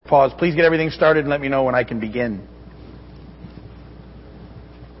pause. Please get everything started and let me know when I can begin.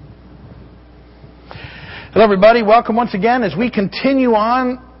 Hello, everybody. Welcome once again as we continue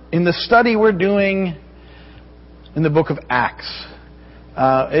on in the study we're doing in the book of Acts.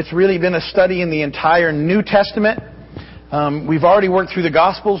 It's really been a study in the entire New Testament. We've already worked through the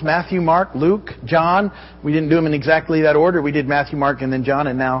Gospels, Matthew, Mark, Luke, John. We didn't do them in exactly that order. We did Matthew, Mark, and then John,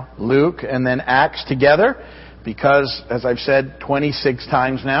 and now Luke, and then Acts together. Because, as I've said 26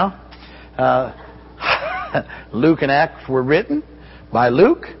 times now, Luke and Acts were written by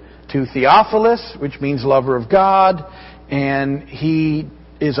Luke to Theophilus, which means lover of God. And he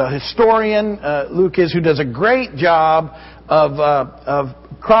is a historian, Luke is, who does a great job of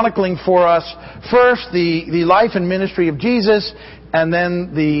chronicling for us first the life and ministry of Jesus, and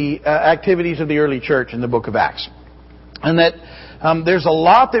then the activities of the early church in the book of Acts. And that there's a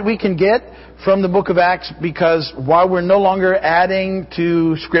lot that we can get from the book of Acts, because while we're no longer adding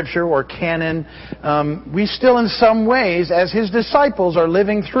to Scripture or canon, we still in some ways, as His disciples, are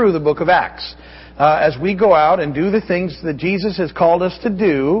living through the book of Acts. As we go out and do the things that Jesus has called us to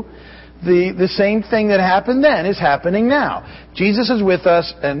do, the same thing that happened then is happening now. Jesus is with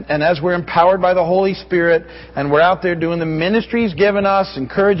us, and as we're empowered by the Holy Spirit, and we're out there doing the ministry He's given us,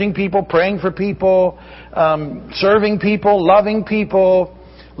 encouraging people, praying for people, serving people, loving people,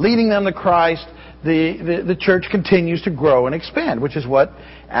 leading them to Christ, the church continues to grow and expand, which is what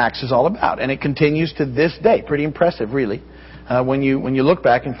Acts is all about. And it continues to this day. Pretty impressive, really, when you look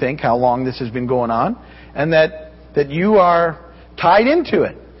back and think how long this has been going on, and that you are tied into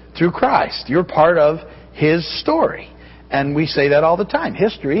it through Christ. You're part of His story. And we say that all the time.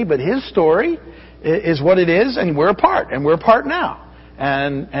 History, but His story is what it is, and we're a part. And we're a part now.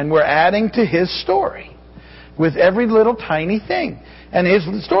 And we're adding to His story with every little tiny thing. And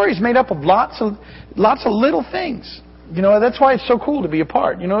His story is made up of lots of little things. You know, that's why it's so cool to be a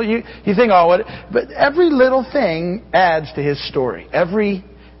part. You know, you think, but every little thing adds to His story. Every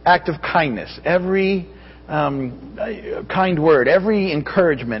act of kindness, every kind word, every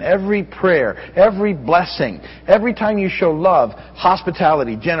encouragement, every prayer, every blessing, every time you show love,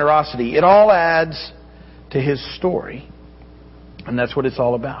 hospitality, generosity, it all adds to His story. And that's what it's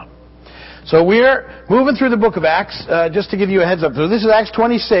all about. So we're moving through the book of Acts, just to give you a heads up. So this is Acts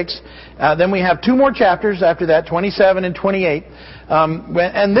 26. Then we have two more chapters after that, 27 and 28.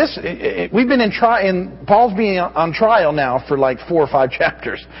 And this, we've been in trial, Paul's being on trial now for like 4 or 5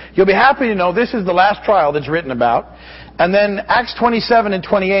 chapters. You'll be happy to know this is the last trial that's written about. And then Acts 27 and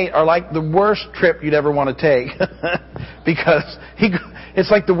 28 are like the worst trip you'd ever want to take. Because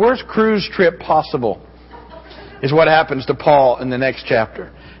it's like the worst cruise trip possible is what happens to Paul in the next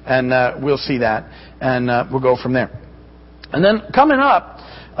chapter. And we'll see that, and we'll go from there. And then coming up,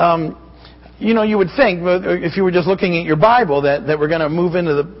 you would think, if you were just looking at your Bible, that we're going to move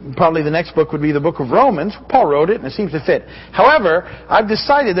into probably the next book would be the book of Romans. Paul wrote it, and it seems to fit. However, I've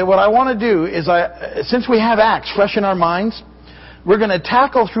decided that what I want to do is, since we have Acts fresh in our minds, we're going to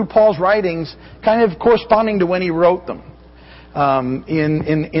tackle through Paul's writings kind of corresponding to when he wrote them.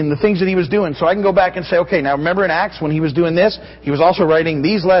 In the things that he was doing. So I can go back and say, okay, now remember in Acts when he was doing this, he was also writing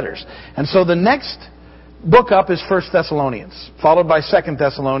these letters. And so the next book up is 1 Thessalonians, followed by 2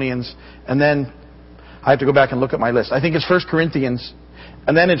 Thessalonians, and then I have to go back and look at my list. I think it's 1 Corinthians,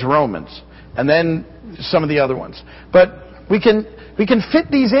 and then it's Romans, and then some of the other ones. But we can fit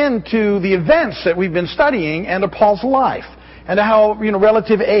these into the events that we've been studying and to Paul's life. And how,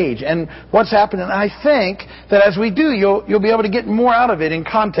 relative age and what's happening. And I think that as we do, you'll be able to get more out of it in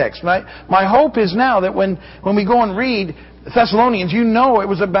context. My hope is now that when we go and read Thessalonians, it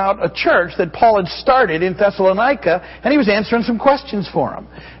was about a church that Paul had started in Thessalonica, and he was answering some questions for them.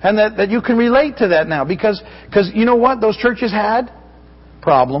 And that you can relate to that now. Because you know what? Those churches had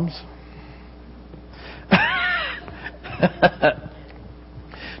problems.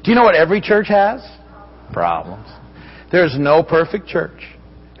 Do you know what every church has? Problems. There's no perfect church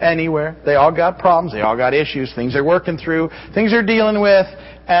anywhere. They all got problems. They all got issues. Things they're working through. Things they're dealing with.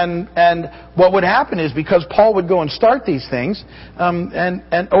 And what would happen is, because Paul would go and start these things,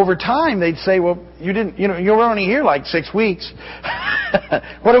 and over time they'd say, well, you were only here like 6 weeks.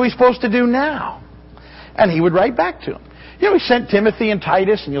 What are we supposed to do now? And he would write back to them. He sent Timothy and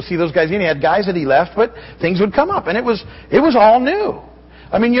Titus, and you'll see those guys. He had guys that he left, but things would come up. And it was all new.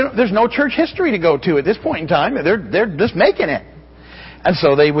 I mean, there's no church history to go to at this point in time. They're just making it. And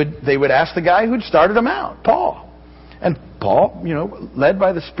so they would ask the guy who'd started them out, Paul. And Paul, led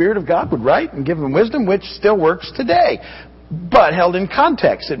by the Spirit of God, would write and give them wisdom, which still works today. But held in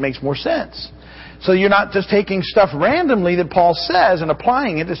context, it makes more sense. So you're not just taking stuff randomly that Paul says and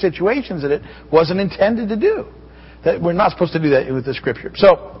applying it to situations that it wasn't intended to do. That we're not supposed to do that with the Scripture.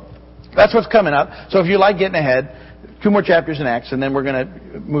 So That's what's coming up. So if you like getting ahead, 2 more chapters in Acts, and then we're going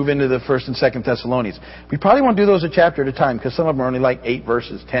to move into the 1st and 2nd Thessalonians. We probably won't do those a chapter at a time because some of them are only like 8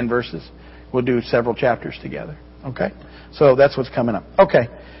 verses, 10 verses. We'll do several chapters together. Okay? So that's what's coming up. Okay.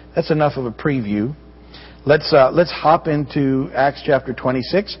 That's enough of a preview. Let's hop into Acts chapter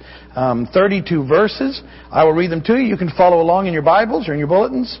 26. 32 verses. I will read them to you. You can follow along in your Bibles or in your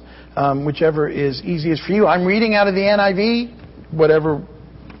bulletins, whichever is easiest for you. I'm reading out of the NIV. Whatever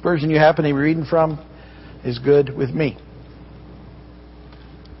version you happen to be reading from is good with me.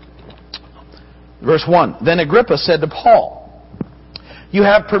 Verse 1. Then Agrippa said to Paul, "You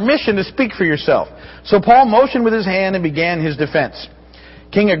have permission to speak for yourself." So Paul motioned with his hand and began his defense.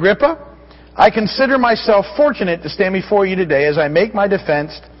 "King Agrippa, I consider myself fortunate to stand before you today as I make my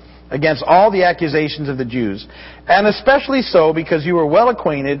defense against all the accusations of the Jews, and especially so because you are well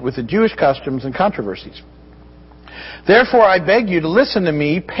acquainted with the Jewish customs and controversies. Therefore I beg you to listen to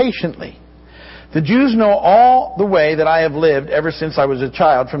me patiently. The Jews know all the way that I have lived ever since I was a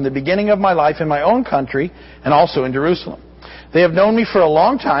child, from the beginning of my life in my own country and also in Jerusalem. They have known me for a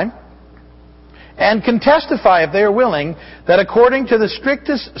long time and can testify, if they are willing, that according to the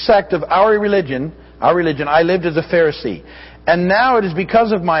strictest sect of our religion, I lived as a Pharisee. And now it is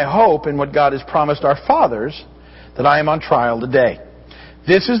because of my hope in what God has promised our fathers that I am on trial today.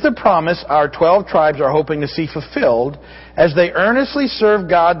 This is the promise our 12 tribes are hoping to see fulfilled as they earnestly serve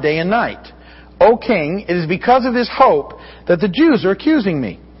God day and night. O King, it is because of this hope that the Jews are accusing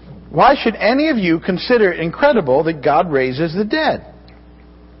me. Why should any of you consider it incredible that God raises the dead?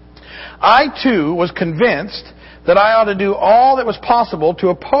 I, too, was convinced that I ought to do all that was possible to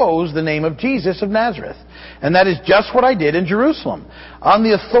oppose the name of Jesus of Nazareth. And that is just what I did in Jerusalem. On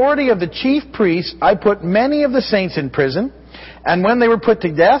the authority of the chief priests, I put many of the saints in prison, and when they were put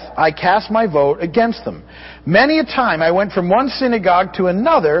to death, I cast my vote against them. Many a time I went from one synagogue to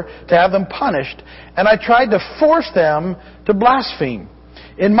another to have them punished, and I tried to force them to blaspheme.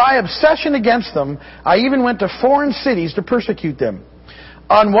 In my obsession against them, I even went to foreign cities to persecute them.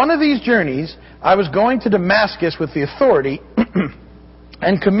 On one of these journeys, I was going to Damascus with the authority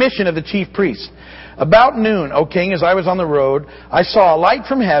and commission of the chief priests. About noon, O King, as I was on the road, I saw a light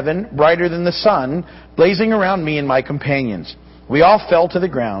from heaven, brighter than the sun, blazing around me and my companions. We all fell to the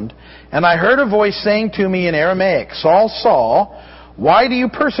ground, and I heard a voice saying to me in Aramaic, "Saul, Saul, why do you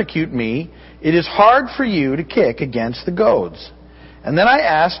persecute me? It is hard for you to kick against the goads." And then I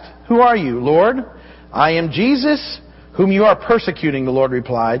asked, "Who are you, Lord?" "I am Jesus, whom you are persecuting," the Lord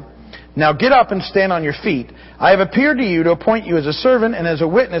replied. "Now get up and stand on your feet. I have appeared to you to appoint you as a servant and as a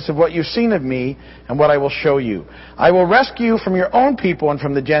witness of what you've seen of me and what I will show you. I will rescue you from your own people and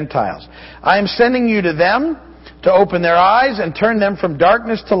from the Gentiles. I am sending you to them to open their eyes and turn them from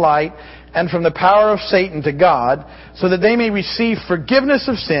darkness to light and from the power of Satan to God, so that they may receive forgiveness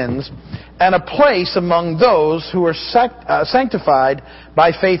of sins and a place among those who are sanctified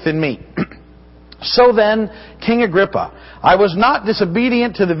by faith in me." So then, King Agrippa, I was not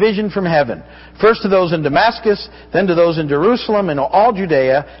disobedient to the vision from heaven. First to those in Damascus, then to those in Jerusalem and all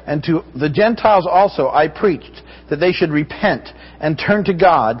Judea, and to the Gentiles also I preached, that they should repent and turn to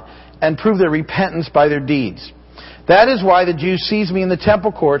God and prove their repentance by their deeds. That is why the Jews seized me in the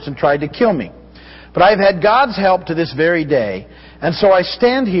temple courts and tried to kill me. But I have had God's help to this very day, and so I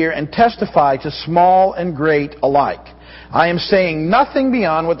stand here and testify to small and great alike. I am saying nothing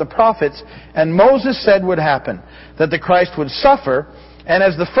beyond what the prophets and Moses said would happen, that the Christ would suffer, and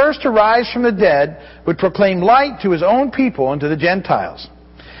as the first to rise from the dead, would proclaim light to his own people and to the Gentiles.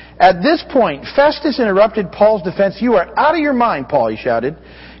 At this point, Festus interrupted Paul's defense. "You are out of your mind, Paul," he shouted.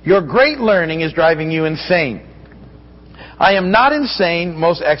 "Your great learning is driving you insane." "I am not insane,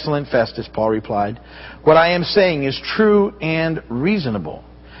 most excellent Festus," Paul replied. "What I am saying is true and reasonable.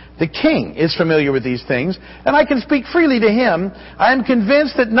 The king is familiar with these things, and I can speak freely to him. I am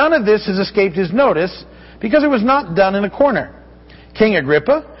convinced that none of this has escaped his notice, because it was not done in a corner. King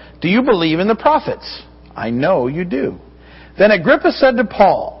Agrippa, do you believe in the prophets? I know you do." Then Agrippa said to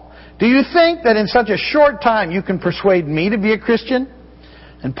Paul, "Do you think that in such a short time you can persuade me to be a Christian?"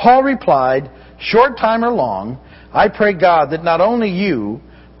 And Paul replied, "Short time or long, I pray God that not only you,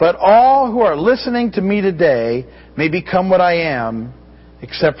 but all who are listening to me today may become what I am,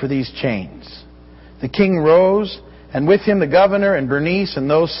 except for these chains." The king rose, and with him the governor and Bernice and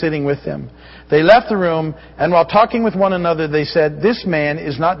those sitting with them. They left the room, and while talking with one another, they said, "This man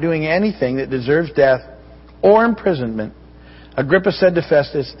is not doing anything that deserves death or imprisonment." Agrippa said to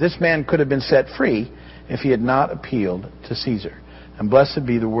Festus, "This man could have been set free if he had not appealed to Caesar." And blessed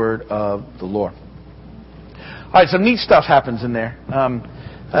be the word of the Lord. All right, some neat stuff happens in there. And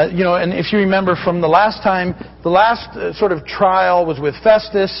if you remember from the last time, the last sort of trial was with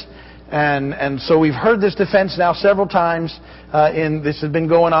Festus, And so we've heard this defense now several times. This has been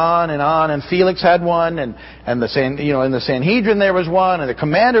going on. And Felix had one, and in the Sanhedrin there was one, and the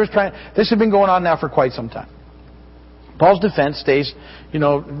commander was trying. This has been going on now for quite some time. Paul's defense stays,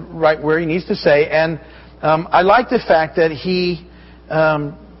 right where he needs to stay. And I like the fact that he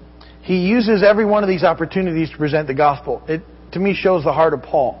uses every one of these opportunities to present the gospel. It, to me, shows the heart of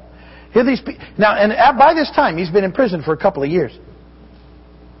Paul. By this time, he's been in prison for a couple of years.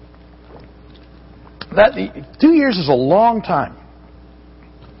 2 years is a long time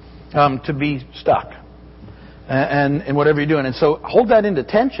to be stuck and whatever you're doing. And so hold that into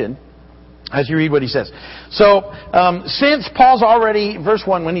tension as you read what he says. So since Paul's already, verse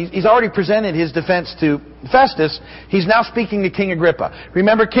 1, when he's already presented his defense to Festus, he's now speaking to King Agrippa.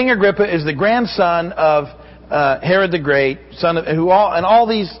 Remember, King Agrippa is the grandson of Herod the Great,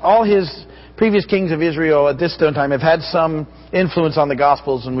 all his previous kings of Israel at this time have had some influence on the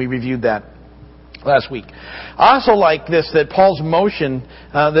Gospels, and we reviewed that last week. I also like this, that Paul's motion,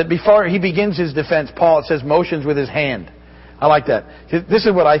 that before he begins his defense, it says motions with his hand. I like that. This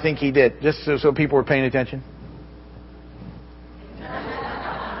is what I think he did, just so people were paying attention.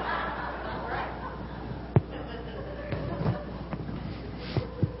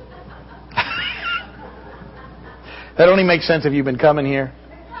 That only makes sense if you've been coming here.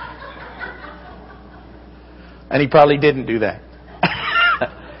 And he probably didn't do that.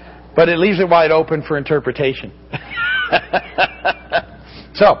 But it leaves it wide open for interpretation.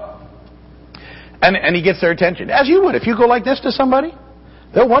 And he gets their attention. As you would. If you go like this to somebody,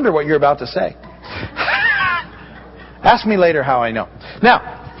 they'll wonder what you're about to say. Ask me later how I know.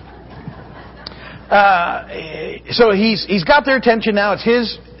 Now, so he's got their attention now. It's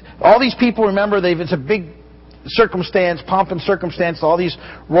his. All these people, remember, it's a big pomp and circumstance. All these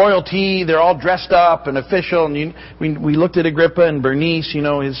royalty, they're all dressed up and official. And we looked at Agrippa and Bernice,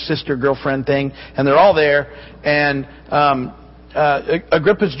 his sister girlfriend thing, and they're all there. And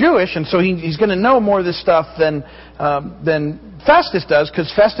Agrippa's Jewish, and so he's going to know more of this stuff than Festus does,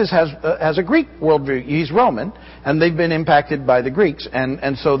 because Festus has a Greek worldview. He's Roman, and they've been impacted by the Greeks,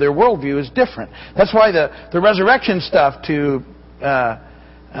 and so their worldview is different. That's why the resurrection stuff to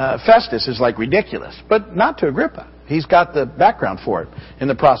Festus is like ridiculous, but not to Agrippa. He's got the background for it in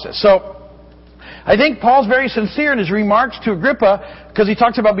the process. So I think Paul's very sincere in his remarks to Agrippa, because he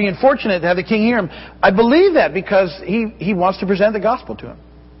talks about being fortunate to have the king hear him. I believe that because he wants to present the gospel to him.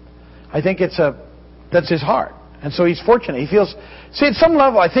 I think that's his heart. And so he's fortunate. He feels, at some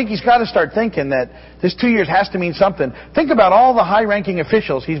level, I think he's got to start thinking that this 2 years has to mean something. Think about all the high-ranking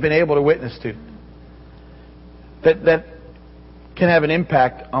officials he's been able to witness to that can have an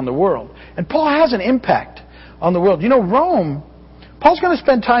impact on the world. And Paul has an impact on the world. Rome, Paul's going to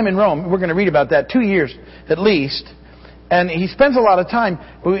spend time in Rome. We're going to read about that, 2 years at least. And he spends a lot of time.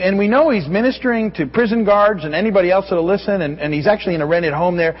 And we know he's ministering to prison guards and anybody else that'll listen. And he's actually in a rented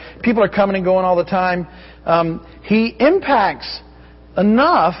home there. People are coming and going all the time. He impacts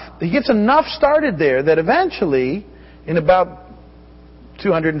enough, he gets enough started there that eventually, in about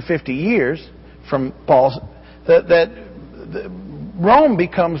 250 years from Paul's, that Rome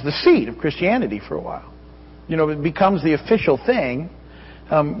becomes the seat of Christianity for a while. It becomes the official thing,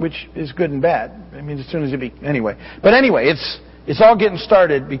 which is good and bad. I mean, as soon as anyway. But anyway, it's all getting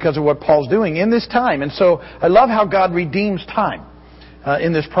started because of what Paul's doing in this time. And so I love how God redeems time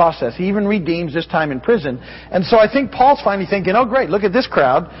in this process. He even redeems this time in prison. And so I think Paul's finally thinking, oh great, look at this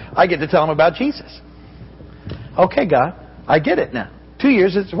crowd. I get to tell them about Jesus. Okay, God, I get it now. 2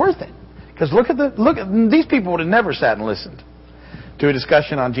 years, it's worth it. Because look at these people would have never sat and listened to a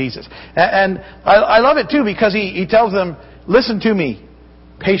discussion on Jesus. And I love it too, because he tells them, listen to me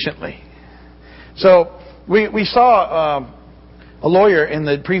patiently. So we saw a lawyer in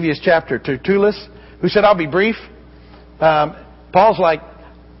the previous chapter, Tertullus, who said, I'll be brief. Paul's like,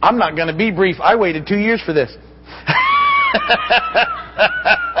 I'm not going to be brief. I waited 2 years for this.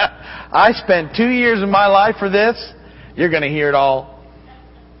 I spent 2 years of my life for this. You're going to hear it all.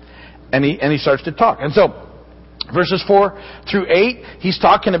 And he starts to talk. And so, verses 4 through 8, he's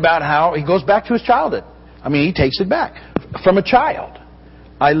talking about how he goes back to his childhood. I mean, he takes it back. From a child,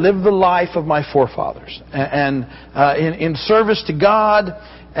 I lived the life of my forefathers. And in service to God,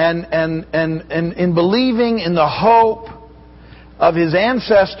 and in believing in the hope of his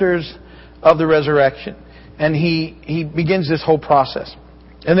ancestors of the resurrection. And he begins this whole process.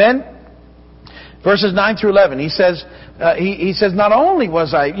 And then, verses 9 through 11, he says, not only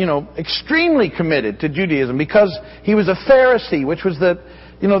was I, extremely committed to Judaism, because he was a Pharisee, which was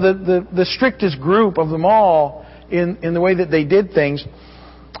the strictest group of them all in the way that they did things.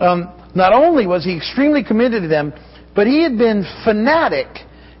 Not only was he extremely committed to them, but he had been fanatic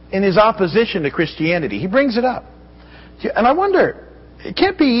in his opposition to Christianity. He brings it up. And I wonder, it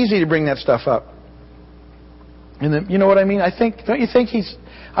can't be easy to bring that stuff up. And you know what I mean? Don't you think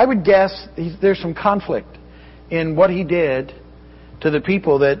I would guess there's some conflict in what he did to the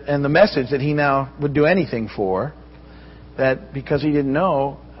people and the message that he now would do anything for, that because he didn't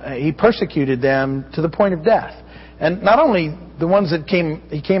know, he persecuted them to the point of death. And not only the ones that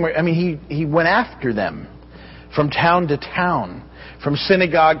he went after them from town to town, from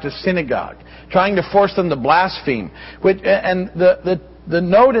synagogue to synagogue, trying to force them to blaspheme. And the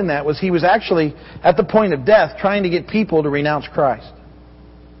note in that was he was actually at the point of death trying to get people to renounce Christ.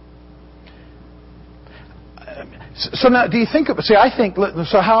 So now, do you think?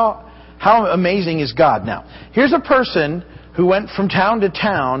 So how amazing is God? Now, here's a person who went from town to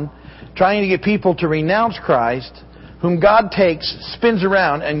town trying to get people to renounce Christ, whom God takes, spins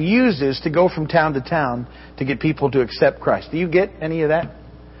around, and uses to go from town to town to get people to accept Christ. Do you get any of that?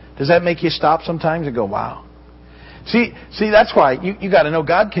 Does that make you stop sometimes and go, wow? See, that's why you got to know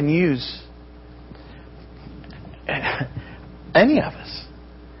God can use any of us.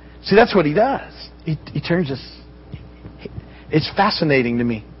 See, that's what He does. He turns us. It's fascinating to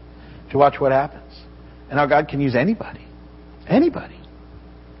me to watch what happens and how God can use anybody. Anybody.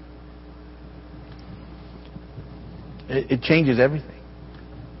 It changes everything.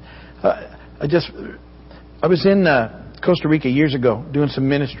 I was in Costa Rica years ago doing some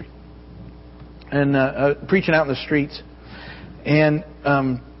ministry and preaching out in the streets, and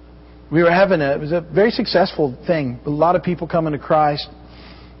we were having it was a very successful thing. A lot of people coming to Christ,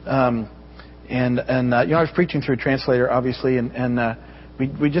 and I was preaching through a translator, obviously, and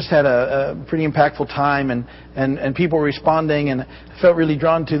we just had a pretty impactful time, and people were responding, and I felt really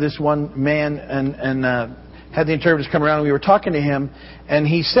drawn to this one man, and had the interpreters come around, and we were talking to him, and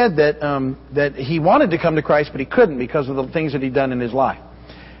he said that he wanted to come to Christ, but he couldn't because of the things that he'd done in his life.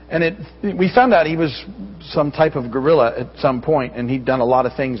 And we found out he was some type of gorilla at some point, and he'd done a lot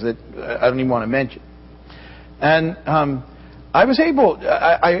of things that I don't even want to mention. And I was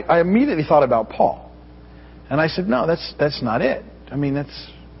I immediately thought about Paul, and I said, no, that's not it. I mean,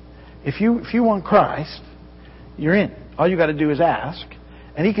 if you want Christ, you're in. All you got to do is ask,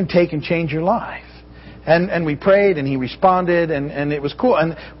 and He can take and change your life. And we prayed, and he responded, and it was cool.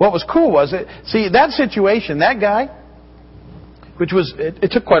 And what was cool was that situation, that guy, which was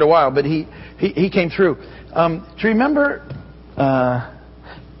it took quite a while, but he came through. Do you remember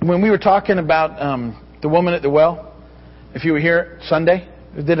when we were talking about the woman at the well? If you were here Sunday,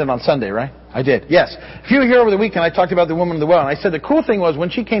 we did it on Sunday, right? I did. Yes. If you were here over the weekend, I talked about the woman at the well, and I said the cool thing was when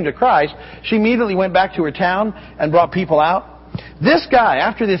she came to Christ, she immediately went back to her town and brought people out. This guy,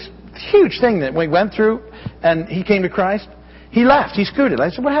 after this huge thing that we went through, and he came to Christ, he left. He scooted. I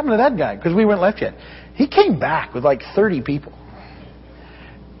said, what happened to that guy? Because we weren't left yet. He came back with like 30 people.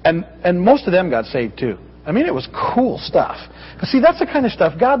 And most of them got saved too. I mean, it was cool stuff. But see, that's the kind of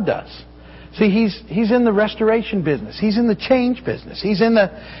stuff God does. See, He's in the restoration business. He's in the change business.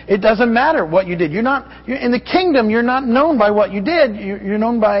 It doesn't matter what you did. You're in the kingdom, you're not known by what you did. You're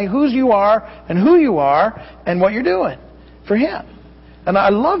known by whose you are and who you are and what you're doing for Him. And I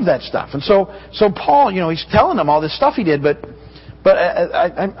love that stuff. And so Paul, he's telling them all this stuff he did, but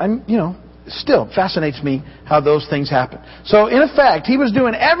I'm still fascinates me how those things happen. So in effect, he was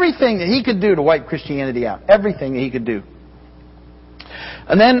doing everything that he could do to wipe Christianity out. Everything that he could do.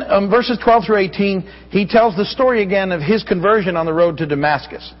 And then verses 12 through 18, he tells the story again of his conversion on the road to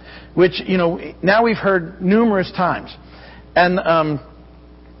Damascus, which, now we've heard numerous times. And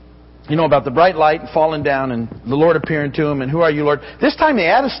about the bright light falling down and the Lord appearing to him and who are you, Lord? This time they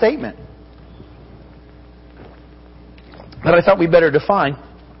add a statement that I thought we better define,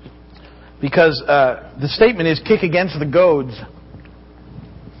 because the statement is kick against the goads.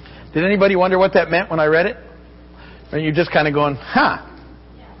 Did anybody wonder what that meant when I read it? Or you're just kind of going,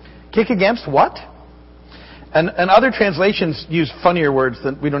 kick against what? And other translations use funnier words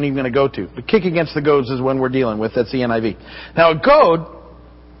that we don't even going to go to. But kick against the goads is one we're dealing with. That's the NIV. Now a goad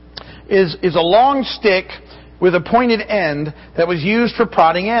is a long stick with a pointed end that was used for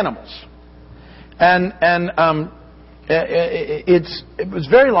prodding animals. And it was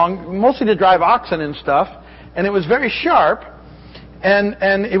very long, mostly to drive oxen and stuff, and it was very sharp,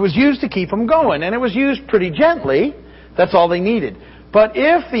 and it was used to keep them going, and it was used pretty gently. That's all they needed. But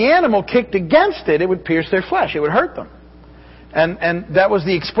if the animal kicked against it, it would pierce their flesh. It would hurt them. And that was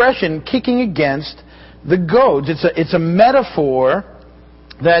the expression, kicking against the goads. It's a metaphor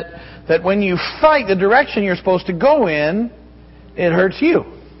that when you fight the direction you're supposed to go in, it hurts you.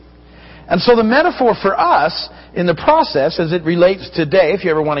 And so the metaphor for us in the process, as it relates today, if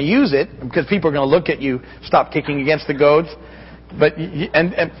you ever want to use it, because people are going to look at you, stop kicking against the goads, But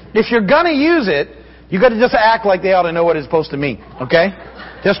and if you're gonna use it, you got to just act like they ought to know what it's supposed to mean. Okay?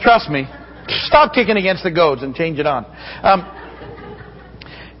 Just trust me. Stop kicking against the goads and change it on.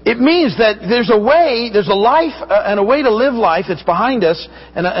 It means that there's a life and a way to live life that's behind us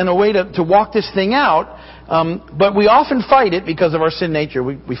and a way to walk this thing out. But we often fight it because of our sin nature.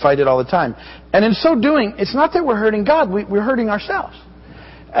 We fight it all the time. And in so doing, it's not that we're hurting God. We're hurting ourselves.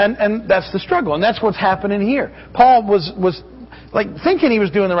 And that's the struggle. And that's what's happening here. Paul was like thinking he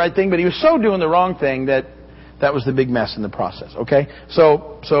was doing the right thing, but he was so doing the wrong thing that was the big mess in the process. Okay?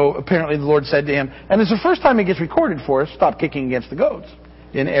 So apparently the Lord said to him, and it's the first time it gets recorded for us, stop kicking against the goads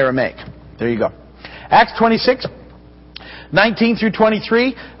in Aramaic. There you go. Acts 26, 19 through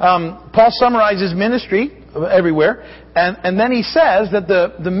 23. Paul summarizes ministry everywhere. And then he says that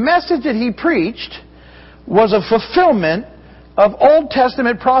the message that he preached was a fulfillment of Old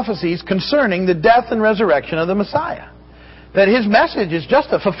Testament prophecies concerning the death and resurrection of the Messiah. That his message is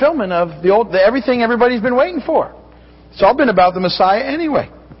just a fulfillment of everything everybody's been waiting for. It's all been about the Messiah anyway.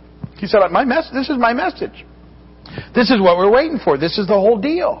 He said, this is my message. This is what we're waiting for. This is the whole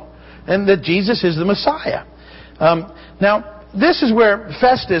deal. And that Jesus is the Messiah. Now, this is where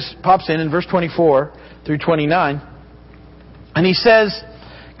Festus pops in verse 24 through 29. And he says,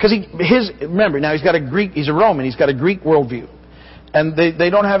 because remember, now he's a Roman, he's got a Greek worldview. And they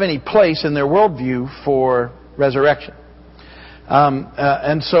don't have any place in their worldview for resurrection.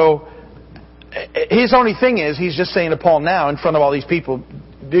 And so, his only thing is, he's just saying to Paul now, in front of all these people,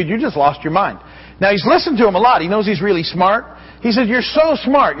 dude, you just lost your mind. Now, he's listened to him a lot. He knows he's really smart. He says, you're so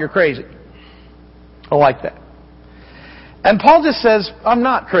smart, you're crazy. I like that. And Paul just says, I'm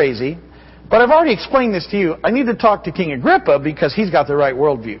not crazy, but I've already explained this to you. I need to talk to King Agrippa because he's got the right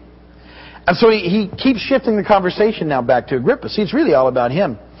worldview. And so he keeps shifting the conversation now back to Agrippa. See, it's really all about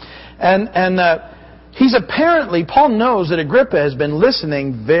him. And Paul knows that Agrippa has been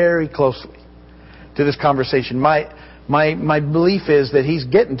listening very closely to this conversation. My belief is that he's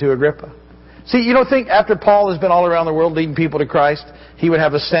getting to Agrippa. See, you don't think after Paul has been all around the world leading people to Christ, he would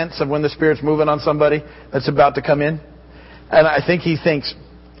have a sense of when the Spirit's moving on somebody that's about to come in? And I think he thinks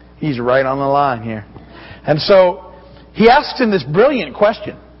he's right on the line here. And so he asks him this brilliant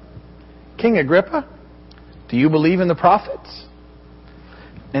question. King Agrippa, do you believe in the prophets?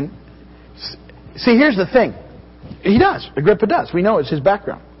 And see, here's the thing. He does. Agrippa does. We know it's his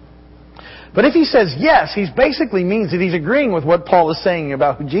background. But if he says yes, he basically means that he's agreeing with what Paul is saying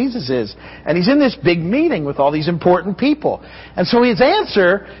about who Jesus is. And he's in this big meeting with all these important people. And so his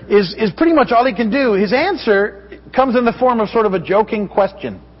answer is pretty much all he can do. His answer comes in the form of sort of a joking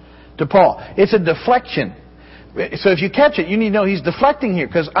question to Paul. It's a deflection. So if you catch it, you need to know he's deflecting here.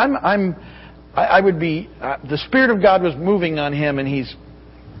 Because the Spirit of God was moving on him, and he's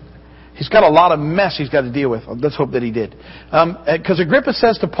got a lot of mess he's got to deal with. Let's hope that he did. Because Agrippa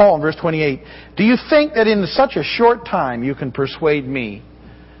says to Paul in verse 28, do you think that in such a short time you can persuade me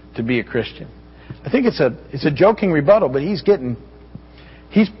to be a Christian? I think it's a joking rebuttal, but I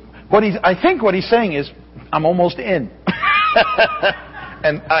think what he's saying is, I'm almost in.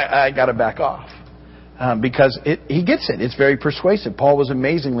 And I got to back off. Because he gets it. It's very persuasive. Paul was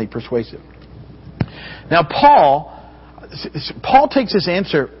amazingly persuasive. Now Paul takes this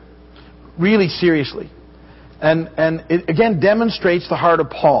answer really seriously. And it again demonstrates the heart of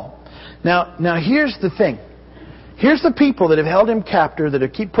Paul. Now here's the thing. Here's the people that have held him captive, that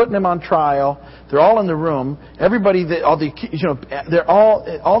have keep putting him on trial. They're all in the room. Everybody, all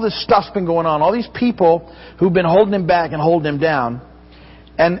this stuff's been going on. All these people who've been holding him back and holding him down.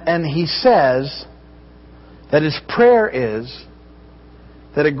 And he says that his prayer is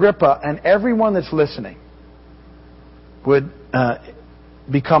that Agrippa and everyone that's listening would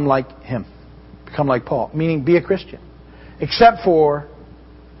become like him. Become like Paul. Meaning be a Christian. Except for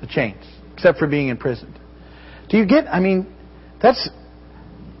the chains. Except for being imprisoned. Do you get, that's,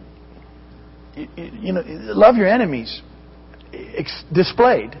 love your enemies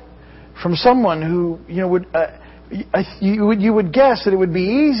displayed from someone who, you would guess that it would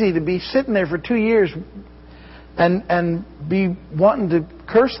be easy to be sitting there for 2 years and be wanting to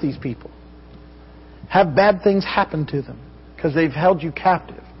curse these people. Have bad things happen to them because they've held you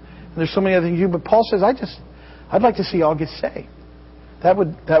captive. And there's so many other things you do. But Paul says, I'd like to see all get saved. That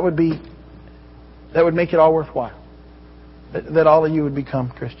would make it all worthwhile. That all of you would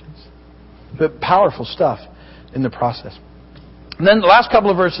become Christians. But powerful stuff in the process. And then the last couple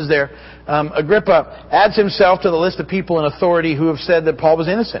of verses there, Agrippa adds himself to the list of people in authority who have said that Paul was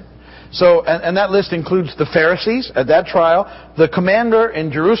innocent. So, and that list includes the Pharisees at that trial, the commander in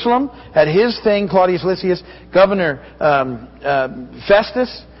Jerusalem at his thing, Claudius Lysias, Governor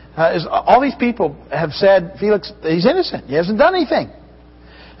Festus, all these people have said, Felix, he's innocent. He hasn't done anything.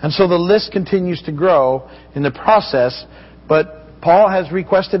 And so the list continues to grow in the process. But Paul has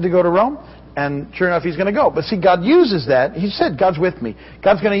requested to go to Rome. And sure enough, he's going to go. But see, God uses that. He said, God's with me.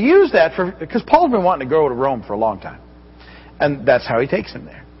 God's going to use that because Paul's been wanting to go to Rome for a long time. And that's how he takes him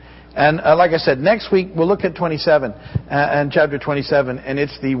there. And like I said, next week we'll look at 27 and chapter 27. And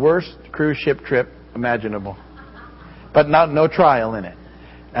it's the worst cruise ship trip imaginable. But no trial in it.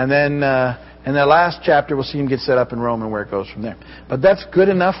 And then in the last chapter, we'll see him get set up in Rome and where it goes from there. But that's good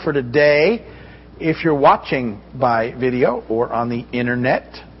enough for today. If you're watching by video or on the internet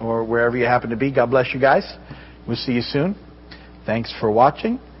or wherever you happen to be, God bless you guys. We'll see you soon. Thanks for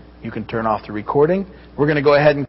watching. You can turn off the recording. We're going to go ahead and